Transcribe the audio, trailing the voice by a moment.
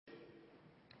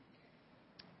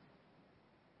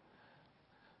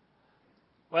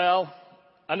Well,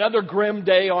 another grim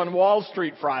day on Wall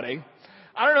Street Friday.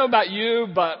 I don't know about you,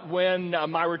 but when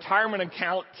my retirement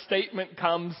account statement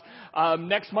comes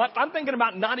next month, I'm thinking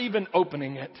about not even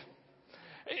opening it.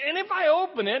 And if I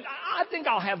open it, I think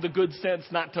I'll have the good sense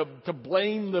not to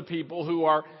blame the people who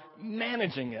are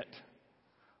managing it.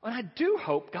 And I do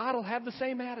hope God will have the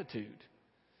same attitude.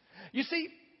 You see,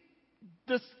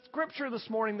 the scripture this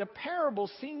morning, the parable,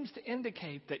 seems to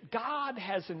indicate that God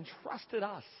has entrusted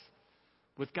us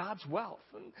with God's wealth.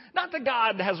 Not that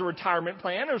God has a retirement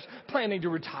plan or is planning to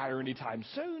retire anytime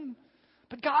soon,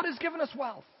 but God has given us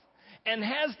wealth and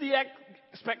has the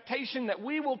expectation that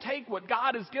we will take what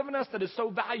God has given us that is so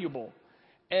valuable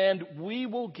and we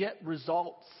will get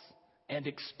results and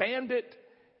expand it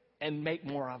and make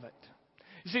more of it.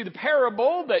 You see, the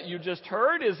parable that you just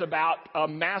heard is about a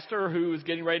master who is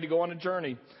getting ready to go on a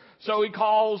journey. So he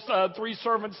calls 3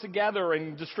 servants together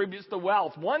and distributes the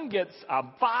wealth. One gets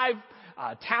 5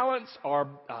 talents or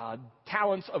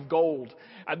talents of gold.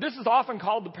 This is often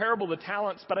called the parable of the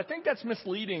talents, but I think that's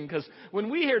misleading because when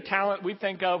we hear talent, we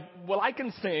think of, well, I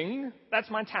can sing. That's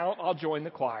my talent. I'll join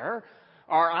the choir.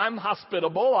 Or I'm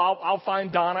hospitable. I'll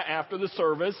find Donna after the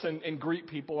service and greet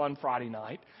people on Friday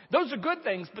night. Those are good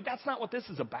things, but that's not what this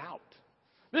is about.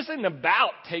 This isn't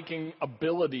about taking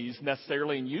abilities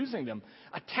necessarily and using them.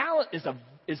 A talent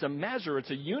is a measure. It's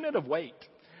a unit of weight.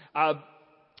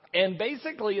 And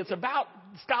basically, it's about,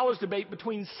 scholars debate,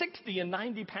 between 60 and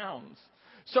 90 pounds.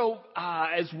 So,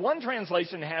 as one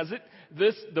translation has it,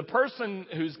 the person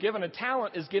who's given a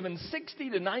talent is given 60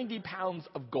 to 90 pounds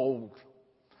of gold.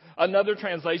 Another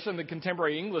translation, the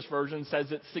contemporary English version, says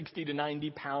it's 60 to 90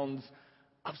 pounds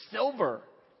of silver.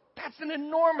 That's an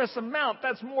enormous amount.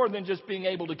 That's more than just being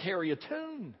able to carry a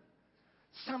tune.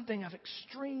 Something of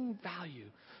extreme value.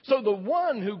 So the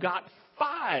one who got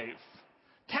 5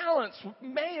 talents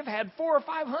may have had 400 or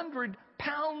 500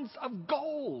 pounds of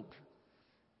gold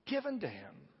given to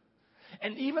him.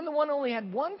 And even the one who only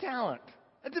had 1 talent,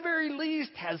 at the very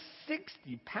least, has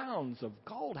 60 pounds of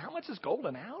gold. How much is gold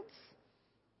an ounce?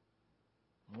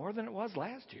 More than it was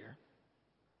last year.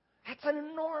 That's an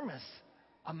enormous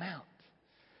amount.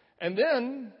 And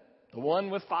then the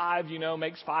one with 5,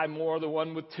 makes 5 more. The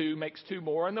one with 2 makes 2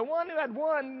 more. And the one who had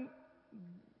 1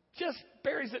 just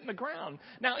buries it in the ground.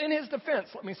 Now, in his defense,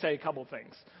 let me say a couple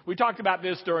things. We talked about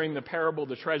this during the parable,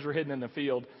 the treasure hidden in the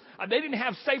field. They didn't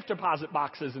have safe deposit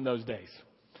boxes in those days.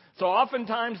 So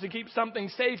oftentimes to keep something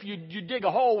safe, you dig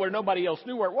a hole where nobody else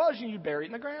knew where it was and you bury it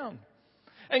in the ground.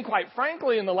 And quite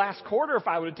frankly, in the last quarter, if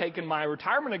I would have taken my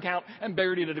retirement account and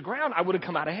buried it in the ground, I would have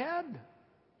come out ahead.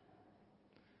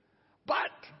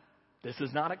 But this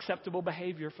is not acceptable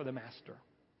behavior for the master.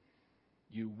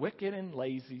 You wicked and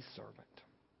lazy servant.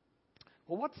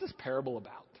 Well, what's this parable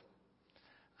about?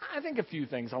 I think a few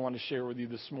things I want to share with you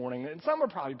this morning, and some are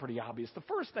probably pretty obvious. The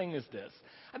first thing is this.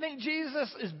 I think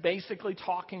Jesus is basically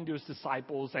talking to his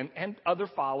disciples and other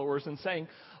followers and saying,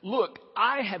 look,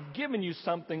 I have given you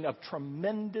something of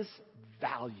tremendous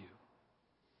value.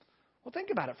 Well, think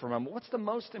about it for a moment. What's the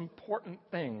most important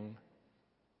thing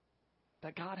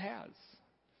that God has?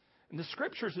 In the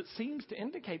scriptures, it seems to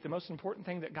indicate the most important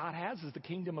thing that God has is the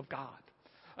kingdom of God.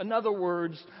 In other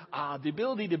words, the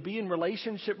ability to be in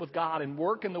relationship with God and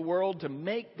work in the world to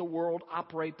make the world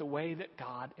operate the way that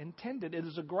God intended. It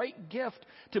is a great gift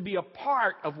to be a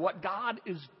part of what God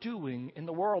is doing in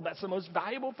the world. That's the most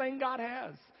valuable thing God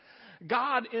has.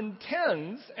 God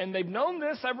intends, and they've known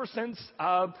this ever since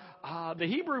the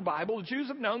Hebrew Bible, the Jews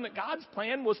have known that God's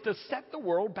plan was to set the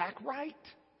world back right.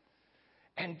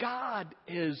 And God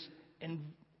is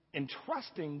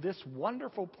entrusting this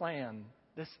wonderful plan,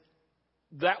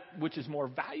 that which is more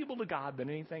valuable to God than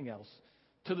anything else,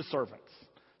 to the servants.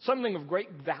 Something of great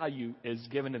value is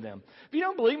given to them. If you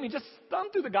don't believe me, just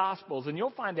thumb through the Gospels and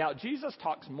you'll find out Jesus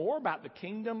talks more about the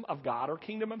kingdom of God or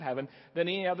kingdom of heaven than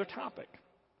any other topic.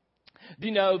 Do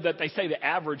you know that they say the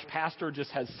average pastor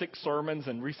just has 6 sermons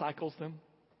and recycles them?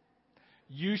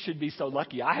 You should be so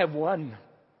lucky. I have one.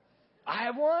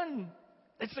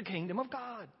 It's the kingdom of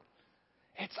God.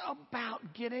 It's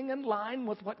about getting in line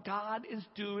with what God is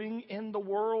doing in the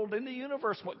world, in the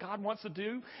universe, what God wants to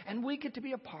do, and we get to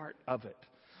be a part of it.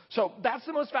 So that's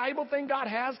the most valuable thing God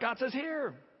has. God says,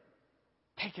 here,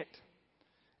 take it.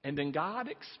 And then God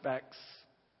expects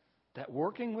that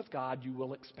working with God, you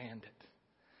will expand it.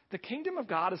 The kingdom of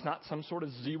God is not some sort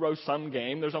of zero-sum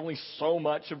game. There's only so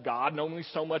much of God and only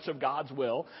so much of God's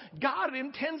will. God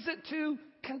intends it to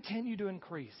continue to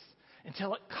increase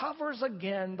until it covers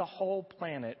again the whole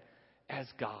planet as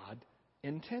God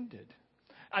intended.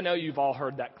 I know you've all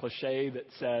heard that cliche that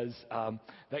says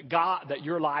that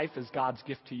your life is God's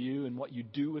gift to you, and what you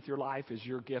do with your life is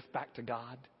your gift back to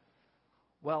God.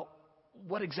 Well,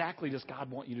 what exactly does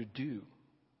God want you to do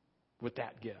with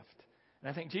that gift? And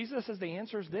I think Jesus says the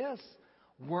answer is this: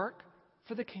 work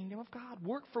for the kingdom of God.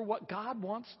 Work for what God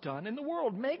wants done in the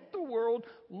world. Make the world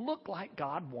look like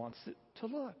God wants it to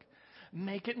look.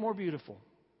 Make it more beautiful.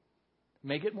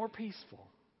 Make it more peaceful.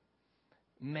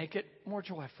 Make it more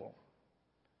joyful.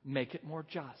 Make it more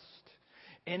just.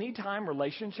 Anytime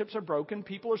relationships are broken,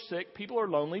 people are sick, people are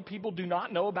lonely, people do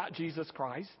not know about Jesus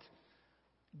Christ,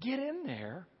 get in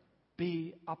there.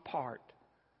 Be a part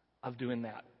of doing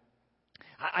that.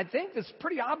 I think it's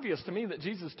pretty obvious to me that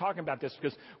Jesus is talking about this,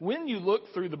 because when you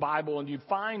look through the Bible and you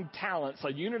find talents,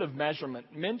 a unit of measurement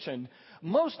mentioned,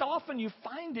 most often you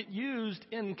find it used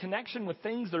in connection with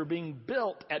things that are being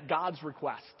built at God's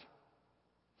request.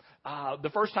 The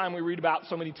first time we read about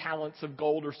so many talents of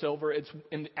gold or silver, it's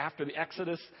after the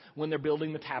Exodus when they're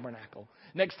building the tabernacle.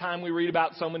 Next time we read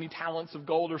about so many talents of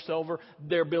gold or silver,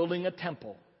 they're building a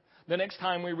temple. The next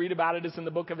time we read about it is in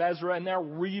the book of Ezra, and they're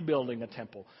rebuilding a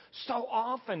temple. So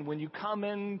often when you come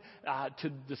in to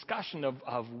discussion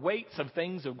of weights of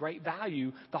things of great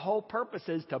value, the whole purpose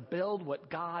is to build what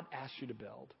God asked you to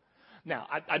build. Now,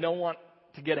 I don't want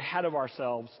to get ahead of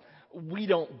ourselves. We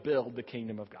don't build the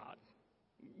kingdom of God.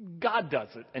 God does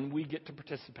it, and we get to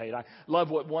participate. I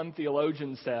love what one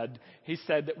theologian said. He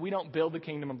said that we don't build the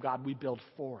kingdom of God, we build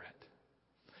for it.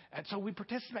 And so we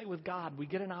participate with God. We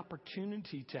get an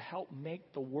opportunity to help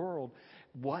make the world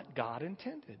what God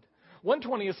intended. One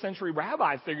 20th century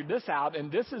rabbi figured this out, and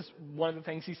this is one of the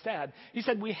things he said. He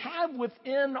said, we have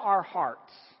within our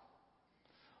hearts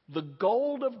the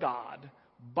gold of God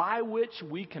by which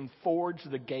we can forge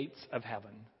the gates of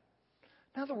heaven.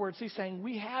 In other words, he's saying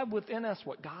we have within us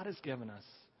what God has given us,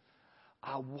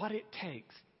 what it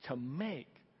takes to make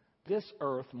this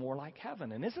earth more like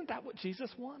heaven. And isn't that what Jesus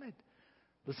wanted?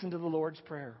 Listen to the Lord's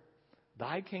Prayer.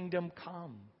 Thy kingdom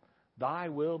come, thy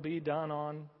will be done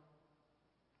on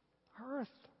earth.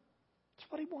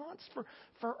 That's what he wants,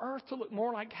 for earth to look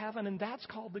more like heaven, and that's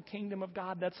called the kingdom of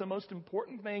God. That's the most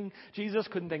important thing. Jesus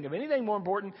couldn't think of anything more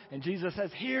important, and Jesus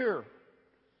says, here,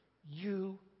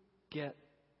 you get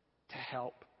to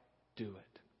help do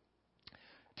it.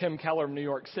 Tim Keller of New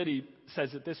York City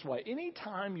says it this way: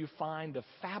 anytime you find the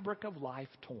fabric of life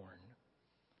torn,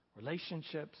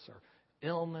 relationships or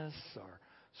illness or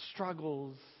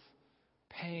struggles,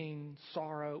 pain,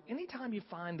 sorrow, anytime you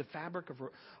find the fabric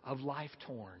of life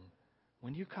torn,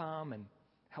 when you come and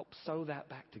help sew that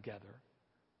back together,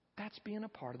 that's being a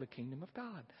part of the kingdom of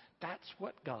God. That's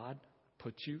what God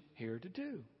put you here to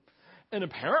do. And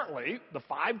apparently, the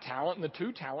 5 talent and the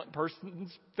 2 talent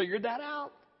persons figured that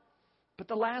out. But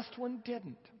the last one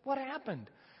didn't. What happened?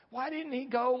 Why didn't he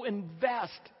go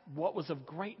invest what was of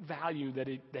great value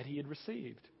that he had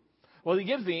received? Well, he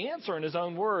gives the answer in his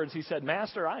own words. He said,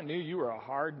 Master, I knew you were a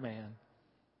hard man.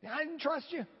 I didn't trust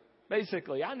you.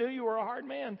 Basically, I knew you were a hard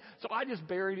man, so I just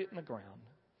buried it in the ground.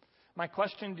 My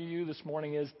question to you this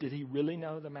morning is, did he really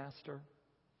know the Master?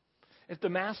 If the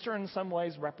Master in some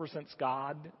ways represents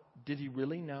God, did he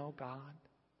really know God?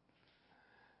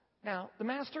 Now, the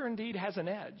Master indeed has an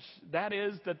edge. That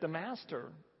is that the Master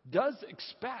does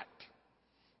expect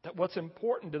that what's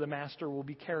important to the Master will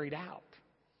be carried out.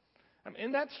 I mean,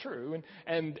 and that's true.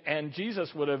 And Jesus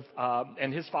would have,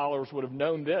 and his followers would have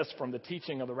known this from the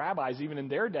teaching of the rabbis, even in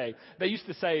their day. They used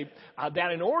to say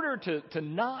that in order to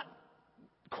not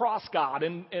cross God,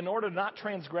 in order to not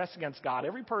transgress against God,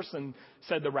 every person,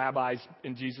 said the rabbis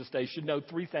in Jesus' day, should know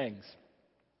 3 things.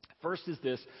 First is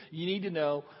this: you need to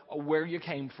know where you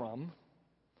came from.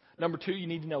 Number 2, you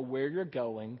need to know where you're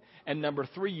going. And number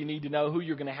 3, you need to know who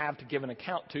you're going to have to give an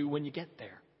account to when you get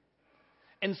there.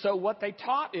 And so what they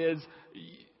taught is,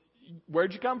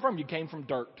 where'd you come from? You came from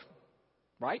dirt,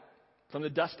 right? From the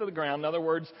dust of the ground. In other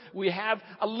words, we have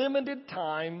a limited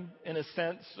time, in a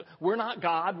sense. We're not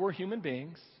God, we're human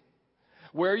beings.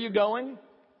 Where are you going?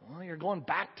 Well, you're going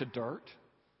back to dirt.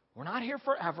 We're not here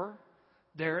forever.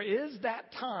 There is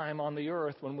that time on the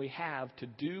earth when we have to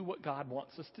do what God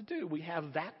wants us to do. We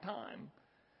have that time.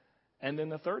 And then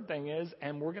the third thing is,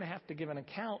 and we're going to have to give an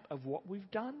account of what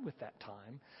we've done with that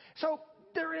time. So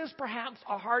there is perhaps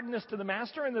a hardness to the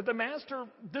Master, and that the Master,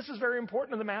 this is very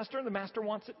important to the Master, and the Master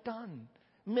wants it done.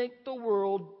 Make the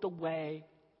world the way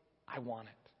I want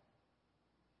it.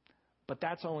 But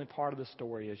that's only part of the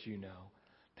story, as you know.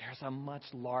 There's a much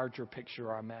larger picture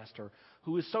of our Master,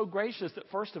 who is so gracious that,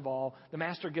 first of all, the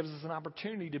Master gives us an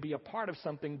opportunity to be a part of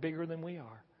something bigger than we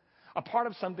are. A part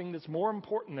of something that's more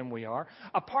important than we are.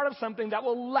 A part of something that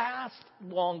will last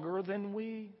longer than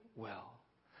we will.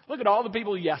 Look at all the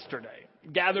people yesterday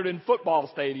gathered in football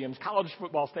stadiums, college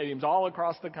football stadiums all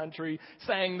across the country,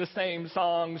 sang the same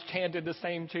songs, chanted the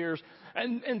same cheers.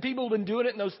 And people have been doing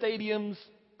it in those stadiums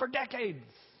for decades.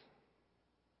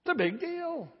 It's a big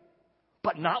deal.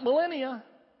 But not millennia.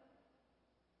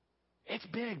 It's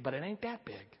big, but it ain't that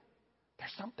big.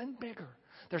 There's something bigger.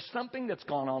 There's something that's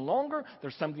gone on longer.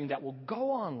 There's something that will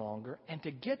go on longer. And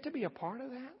to get to be a part of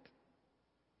that,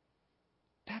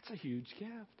 that's a huge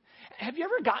gift. Have you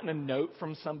ever gotten a note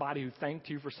from somebody who thanked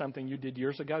you for something you did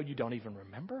years ago you don't even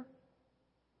remember?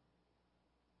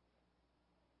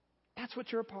 That's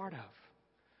what you're a part of.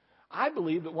 I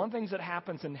believe that one of the things that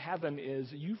happens in heaven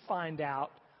is you find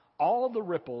out all the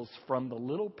ripples from the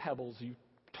little pebbles you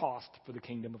tossed for the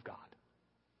kingdom of God.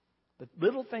 The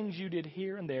little things you did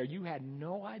here and there, you had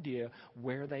no idea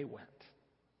where they went.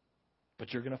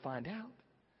 But you're going to find out.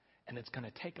 And it's going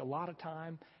to take a lot of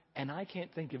time. And I can't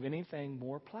think of anything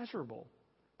more pleasurable.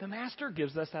 The Master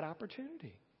gives us that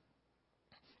opportunity.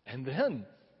 And then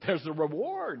there's a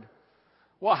reward.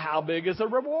 Well, how big is the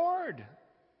reward?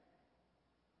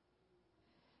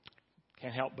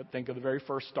 Can't help but think of the very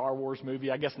first Star Wars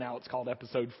movie. I guess now it's called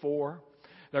Episode 4.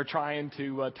 They're trying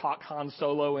to talk Han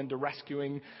Solo into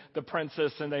rescuing the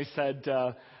princess, and they say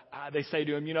to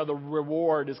him, the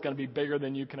reward is going to be bigger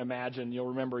than you can imagine. You'll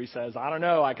remember he says, I don't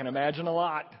know, I can imagine a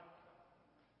lot.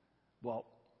 Well,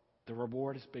 the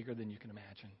reward is bigger than you can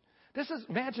imagine.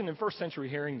 Imagine in first century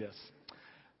hearing this.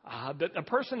 That a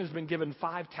person has been given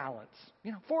 5 talents,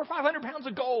 400 or 500 pounds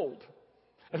of gold.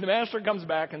 And the master comes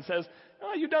back and says,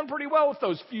 you've done pretty well with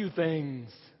those few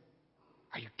things.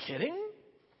 Are you kidding?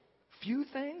 Few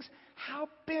things? How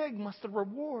big must the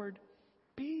reward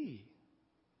be?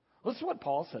 Well, this is what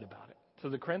Paul said about it. To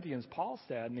the Corinthians, Paul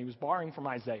said, and he was borrowing from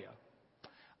Isaiah,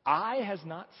 eye has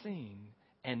not seen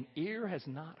and ear has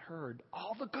not heard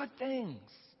all the good things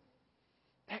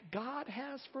that God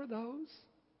has for those.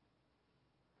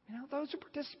 Those who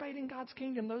participate in God's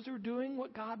kingdom, those who are doing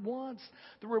what God wants.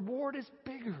 The reward is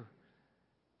bigger,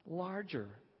 larger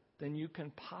than you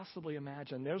can possibly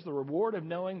imagine. There's the reward of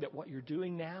knowing that what you're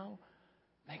doing now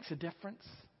makes a difference.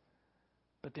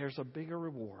 But there's a bigger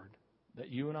reward that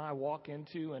you and I walk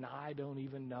into, and I don't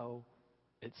even know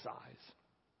its size.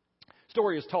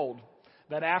 Story is told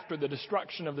that after the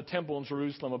destruction of the temple in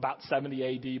Jerusalem about 70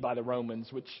 A.D. by the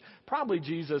Romans, which probably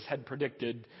Jesus had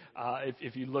predicted,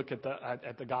 if you look at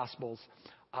the Gospels,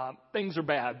 things are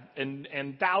bad,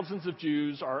 and thousands of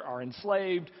Jews are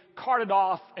enslaved, carted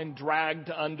off, and dragged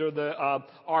under the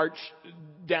arch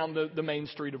down the main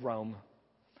street of Rome.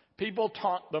 People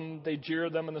taunt them, they jeer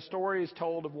them, and the story is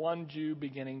told of one Jew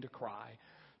beginning to cry.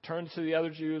 Turns to the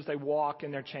other Jews, they walk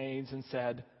in their chains, and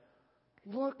said,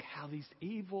 look how these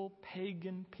evil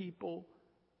pagan people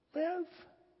live.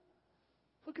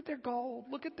 Look at their gold.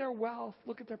 Look at their wealth.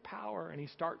 Look at their power. And he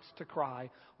starts to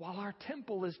cry while our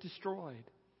temple is destroyed.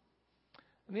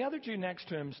 And the other Jew next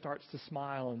to him starts to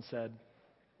smile and said,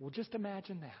 well, just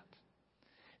imagine that.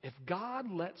 If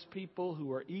God lets people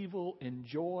who are evil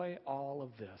enjoy all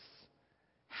of this,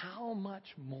 how much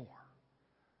more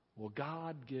will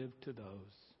God give to those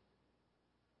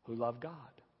who love God?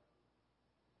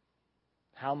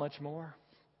 How much more?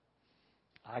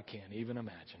 I can't even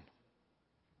imagine.